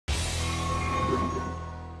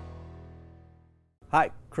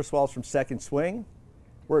Hi, Chris Walls from Second Swing.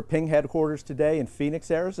 We're at Ping headquarters today in Phoenix,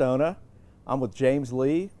 Arizona. I'm with James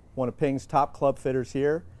Lee, one of Ping's top club fitters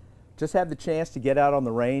here. Just had the chance to get out on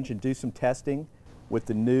the range and do some testing with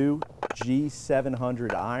the new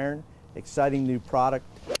G700 iron. Exciting new product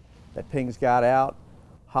that Ping's got out.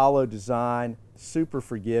 Hollow design, super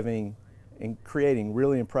forgiving, and creating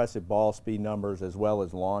really impressive ball speed numbers as well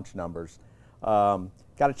as launch numbers. Got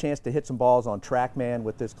a chance to hit some balls on TrackMan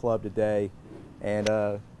with this club today. And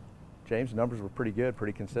James, the numbers were pretty good,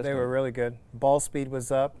 pretty consistent. They were really good. Ball speed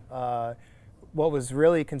was up. What was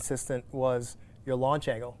really consistent was your launch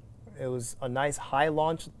angle. It was a nice high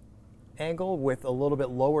launch angle with a little bit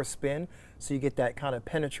lower spin, so you get that kind of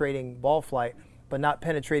penetrating ball flight, but not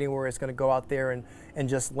penetrating where it's going to go out there and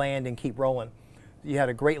just land and keep rolling. You had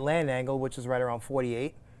a great land angle, which is right around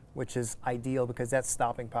 48, which is ideal because that's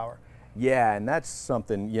stopping power. Yeah, and that's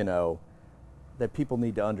something, that people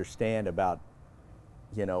need to understand about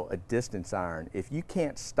a distance iron. If you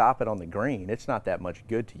can't stop it on the green, it's not that much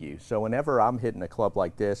good to you. So whenever I'm hitting a club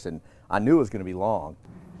like this, and I knew it was going to be long,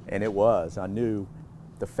 and it was, I knew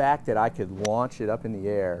the fact that I could launch it up in the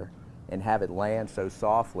air and have it land so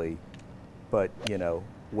softly, but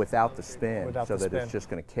without the spin, it's just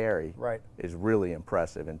going to carry, right, is really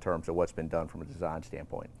impressive in terms of what's been done from a design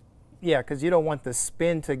standpoint. Yeah, because you don't want the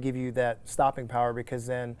spin to give you that stopping power, because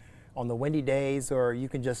then on the windy days, or you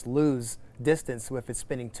can just lose distance if it's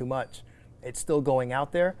spinning too much. It's still going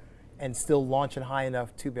out there and still launching high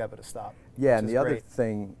enough to be able to stop. Yeah, and the other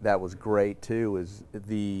thing that was great too is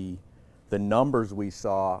the numbers we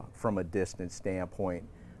saw from a distance standpoint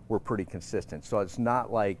were pretty consistent. So it's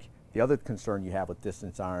not like the other concern you have with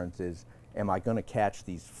distance irons is, am I going to catch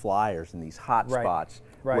these flyers and these hot spots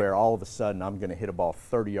where all of a sudden I'm going to hit a ball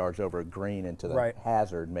 30 yards over a green into the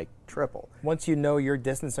hazard and make triple. Once you know your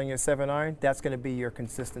distance on your 7-iron, that's going to be your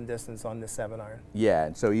consistent distance on this 7-iron. Yeah,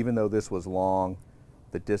 and so even though this was long,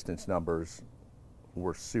 the distance numbers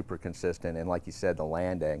were super consistent, and like you said, the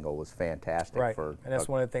land angle was fantastic. Right, and that's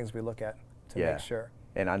one of the things we look at to make sure.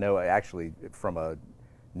 And I know actually from a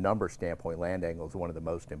number standpoint, land angle is one of the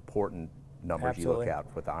most important numbers you look at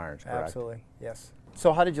with the irons, correct? Absolutely, yes.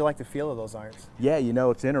 So how did you like the feel of those irons? Yeah,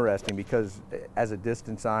 it's interesting because as a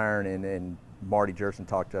distance iron, and Marty Jerson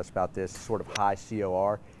talked to us about this, sort of high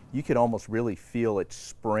COR, you could almost really feel it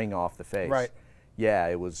spring off the face. Right. Yeah,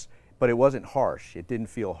 it was, but it wasn't harsh. It didn't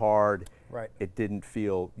feel hard. Right. It didn't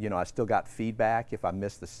feel, I still got feedback if I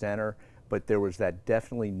missed the center, but there was that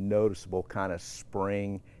definitely noticeable kind of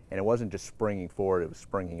spring, and it wasn't just springing forward, it was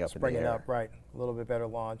springing up in the air. Springing up, right. A little bit better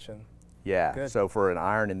launch. And yeah, good. So for an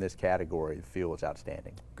iron in this category, the feel was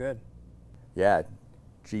outstanding. Good. Yeah,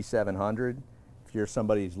 G700. If you're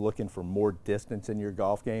somebody who's looking for more distance in your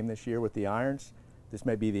golf game this year with the irons, this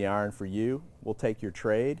may be the iron for you. We'll take your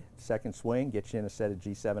trade, Second Swing, get you in a set of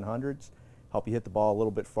G700s, help you hit the ball a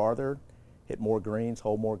little bit farther, hit more greens,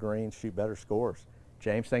 hold more greens, shoot better scores.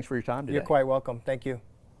 James, thanks for your time today. You're quite welcome. Thank you.